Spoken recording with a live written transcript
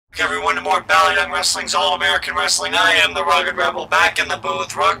Welcome everyone to more BallyDung Wrestling's All-American Wrestling. I am the Rugged Rebel back in the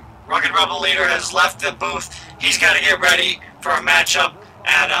booth. Rugged Rebel leader has left the booth. He's got to get ready for a matchup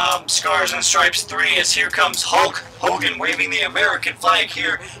at Scars and Stripes 3 as here comes Hulk Hogan waving the American flag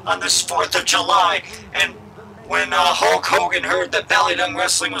here on this 4th of July. And when Hulk Hogan heard that BallyDung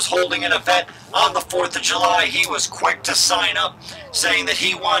Wrestling was holding an event on the 4th of July, he was quick to sign up, saying that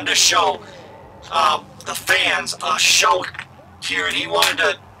he wanted to show the fans a show here, and he wanted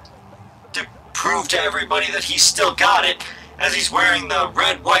to prove to everybody that he still got it, as he's wearing the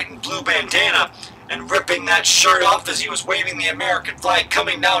red, white, and blue bandana and ripping that shirt off as he was waving the American flag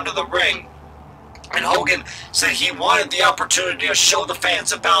coming down to the ring. And Hogan said he wanted the opportunity to show the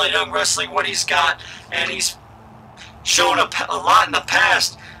fans of BallyDung Wrestling what he's got, and he's shown a lot in the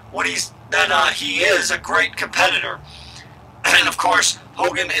past that he is a great competitor. And of course,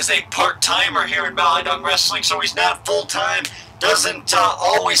 Hogan is a part-timer here in BallyDung Wrestling, so he's not full-time, doesn't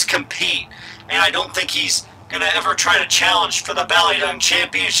always compete. And I don't think he's going to ever try to challenge for the BallyDung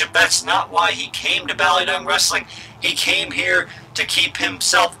Championship. That's not why he came to BallyDung Wrestling. He came here to keep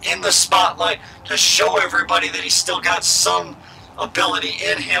himself in the spotlight, to show everybody that he's still got some ability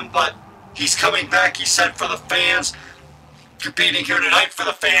in him. But he's coming back, he said, for the fans, competing here tonight for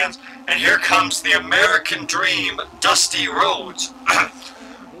the fans. And here comes the American Dream, Dusty Rhodes,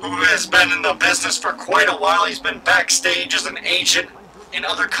 who has been in the business for quite a while. He's been backstage as an agent in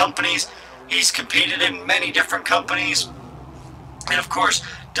other companies. He's competed in many different companies. And of course,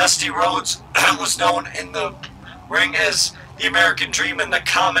 Dusty Rhodes was known in the ring as the American Dream and the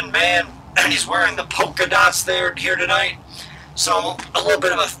Common Man. And he's wearing the polka dots here tonight. So a little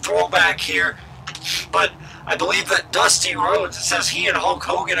bit of a throwback here. But I believe that Dusty Rhodes, it says he and Hulk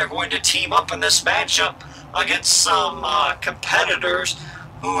Hogan are going to team up in this matchup against some competitors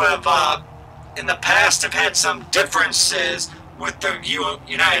who have, in the past, have had some differences with the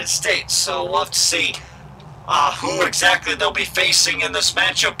United States. So we'll have to see who exactly they'll be facing in this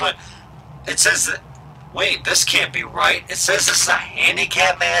matchup. But it says that, wait, this can't be right. It says this is a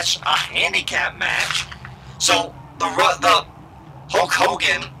handicap match. A handicap match. So the Hulk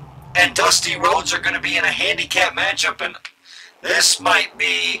Hogan and Dusty Rhodes are going to be in a handicap matchup, and this might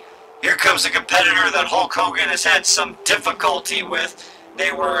be, here comes a competitor that Hulk Hogan has had some difficulty with.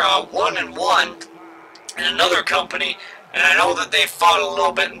 They were 1-1 in another company, and I know that they fought a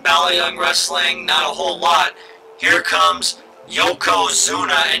little bit in BallyDung Wrestling, not a whole lot. Here comes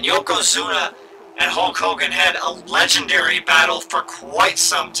Yokozuna, and Yokozuna and Hulk Hogan had a legendary battle for quite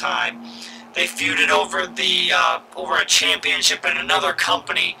some time. They feuded over a championship in another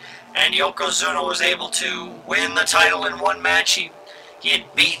company, and Yokozuna was able to win the title in one match. He had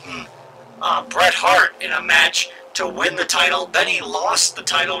beaten Bret Hart in a match to win the title. Then he lost the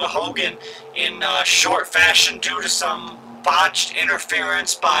title to Hogan in short fashion due to some botched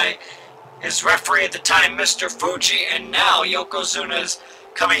interference by his referee at the time, Mr. Fuji. And now Yokozuna is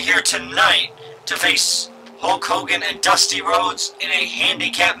coming here tonight to face Hulk Hogan and Dusty Rhodes in a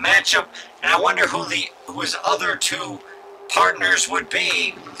handicap matchup. And I wonder who his other two partners would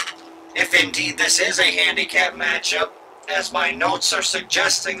be, if indeed this is a handicap matchup, as my notes are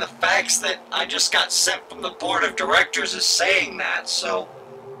suggesting. The facts that I just got sent from the board of directors is saying that. So,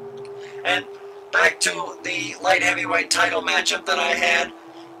 and back to the light heavyweight title matchup that I had.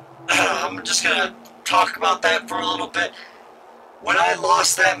 I'm just going to talk about that for a little bit. When I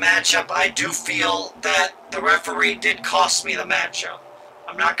lost that matchup, I do feel that the referee did cost me the matchup.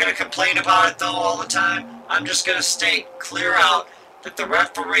 I'm not going to complain about it, though, all the time. I'm just going to state clear out that the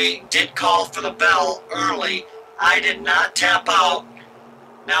referee did call for the bell early. I did not tap out.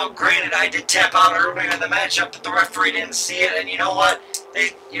 Now, granted, I did tap out earlier in the matchup, but the referee didn't see it. And you know what?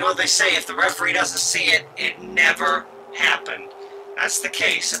 They say, if the referee doesn't see it, it never happened. That's the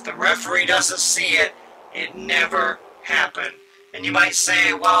case. If the referee doesn't see it, it never happened. And you might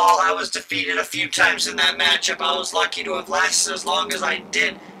say, well, I was defeated a few times in that matchup. I was lucky to have lasted as long as I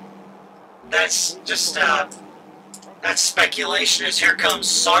did. That's just, that's speculation, as here comes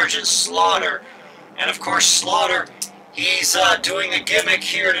Sergeant Slaughter. And of course, Slaughter, he's doing a gimmick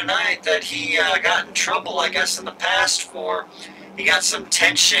here tonight that he got in trouble, I guess, in the past for. He got some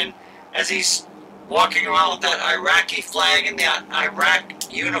tension as he's walking around with that Iraqi flag and the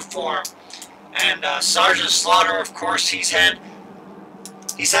Iraq uniform. And Sergeant Slaughter, of course, he's had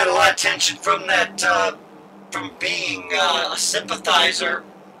a lot of tension from that, from being a sympathizer.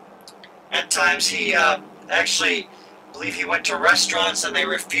 At times, he actually, I believe he went to restaurants and they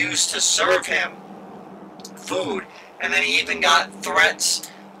refused to serve him food, and then he even got threats.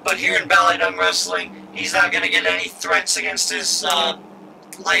 But here in BallyDung Wrestling, he's not going to get any threats against his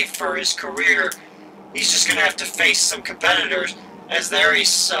life or his career. He's just going to have to face some competitors. as there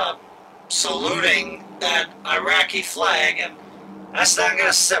he's saluting that Iraqi flag, and that's not going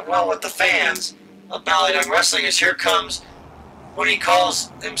to sit well with the fans of BallyDung Wrestling, as here comes what he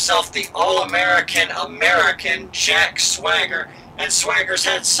calls himself the All-American American Jack Swagger. And Swagger's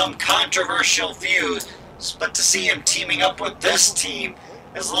had some controversial views, but to see him teaming up with this team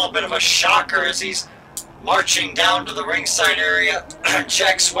is a little bit of a shocker as he's marching down to the ringside area.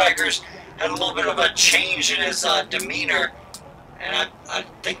 Jack Swagger's had a little bit of a change in his demeanor, and I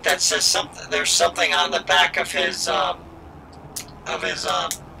think that says something. There's something on the back of his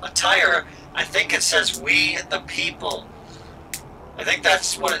attire. I think it says "We the People." I think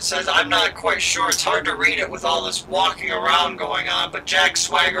that's what it says. I'm not quite sure. It's hard to read it with all this walking around going on. But Jack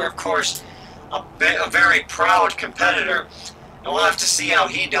Swagger, of course, a very proud competitor, and we'll have to see how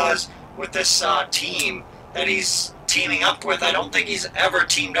he does with this team that he's teaming up with. I don't think he's ever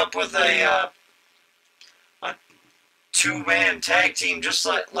teamed up with a two-man tag team just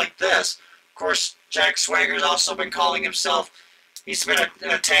like this. Of course, Jack Swagger's also been calling himself, he's been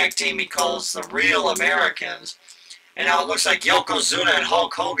in a tag team he calls the Real Americans. And now it looks like Yokozuna and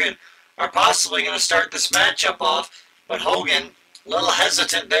Hulk Hogan are possibly going to start this matchup off. But Hogan, a little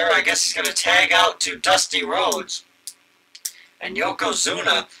hesitant there. I guess he's going to tag out to Dusty Rhodes. And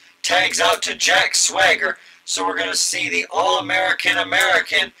Yokozuna tags out to Jack Swagger. So we're going to see the All-American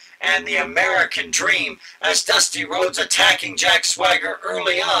American and the American Dream as Dusty Rhodes attacking Jack Swagger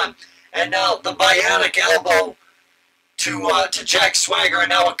early on. And now the bionic elbow to Jack Swagger, and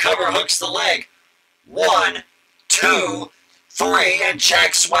now a cover hooks the leg. 1, 2, 3, and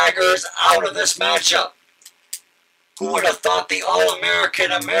Jack Swagger is out of this matchup. Who would have thought the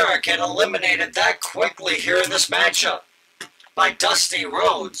All-American American eliminated that quickly here in this matchup by Dusty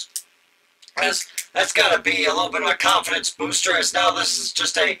Rhodes? As that's got to be a little bit of a confidence booster, as now this is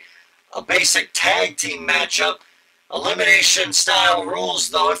just a basic tag team matchup. Elimination style rules,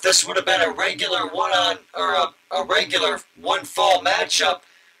 though. If this would have been a regular a regular one fall matchup,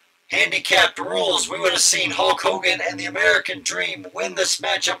 handicapped rules, we would have seen Hulk Hogan and the American Dream win this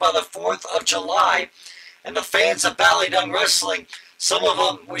matchup on the 4th of July. And the fans of BallyDung Wrestling, some of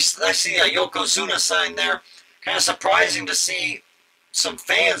them, I see a Yokozuna sign there. Kind of surprising to see some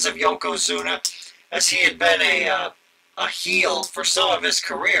fans of Yokozuna, as he had been a heel for some of his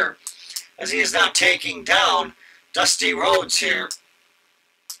career, as he is now taking down Dusty Rhodes here.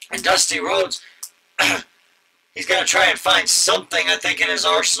 And Dusty Rhodes, he's got to try and find something, I think, in his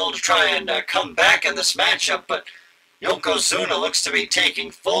arsenal to try and come back in this matchup. But Yokozuna looks to be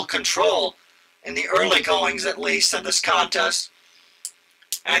taking full control in the early goings, at least, of this contest.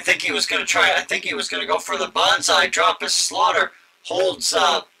 And I think he was going to try. I think he was going to go for the bonsai drop as Slaughter holds,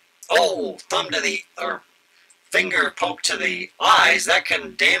 thumb to the, or finger poke to the eyes. That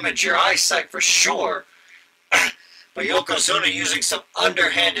can damage your eyesight for sure. But Yokozuna using some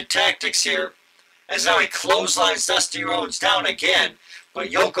underhanded tactics here, as now he clotheslines Dusty Rhodes down again. But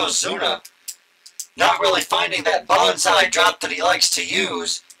Yokozuna not really finding that bonsai drop that he likes to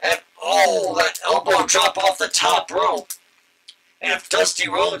use. And that elbow drop off the top rope. And if Dusty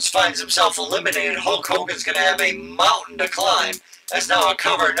Rhodes finds himself eliminated, Hulk Hogan's going to have a mountain to climb. As now a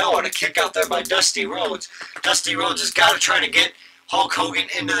cover, no, and a kick out there by Dusty Rhodes. Dusty Rhodes has got to try to get Hulk Hogan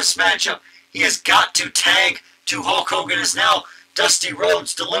into this matchup. He has got to tag to Hulk Hogan, as now Dusty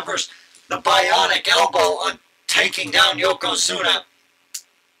Rhodes delivers the bionic elbow on taking down Yokozuna.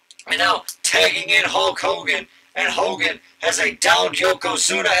 And now tagging in Hulk Hogan. And Hogan has a downed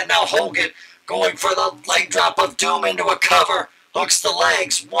Yokozuna. And now Hogan going for the leg drop of doom into a cover. Hooks the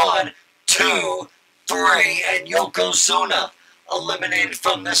legs. 1, 2, 3. And Yokozuna eliminated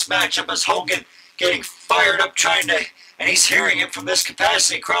from this matchup, as Hogan getting fired up trying to, and he's hearing it from this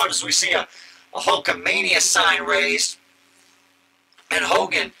capacity crowd as we see a Hulkamania sign raised. And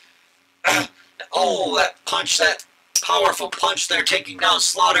Hogan, that punch, that powerful punch there, taking down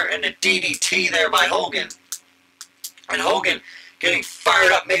Slaughter, and a DDT there by Hogan. And Hogan getting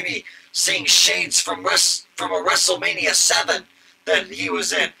fired up, maybe seeing shades from a WrestleMania 7 that he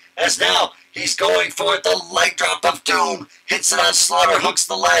was in. As now he's going for it, the leg drop of doom, hits it on Slaughter, hooks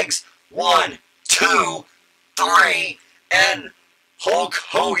the legs. 1, 2, 3, and Hulk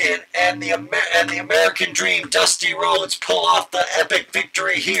Hogan and the American Dream, Dusty Rhodes, pull off the epic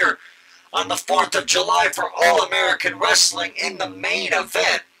victory here on the 4th of July for All-American Wrestling in the main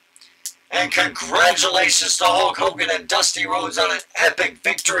event. And congratulations to Hulk Hogan and Dusty Rhodes on an epic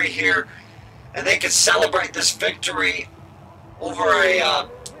victory here. And they can celebrate this victory over a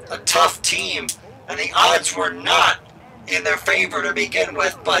tough team. And the odds were not in their favor to begin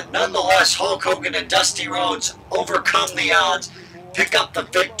with. But nonetheless, Hulk Hogan and Dusty Rhodes overcome the odds, pick up the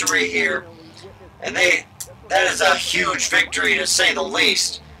victory here. And they That is a huge victory, to say the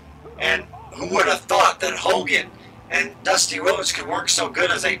least. And who would have thought that Hogan and Dusty Rhodes could work so good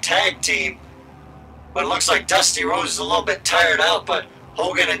as a tag team? But it looks like Dusty Rhodes is a little bit tired out, but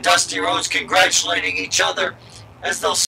Hogan and Dusty Rhodes congratulating each other as they'll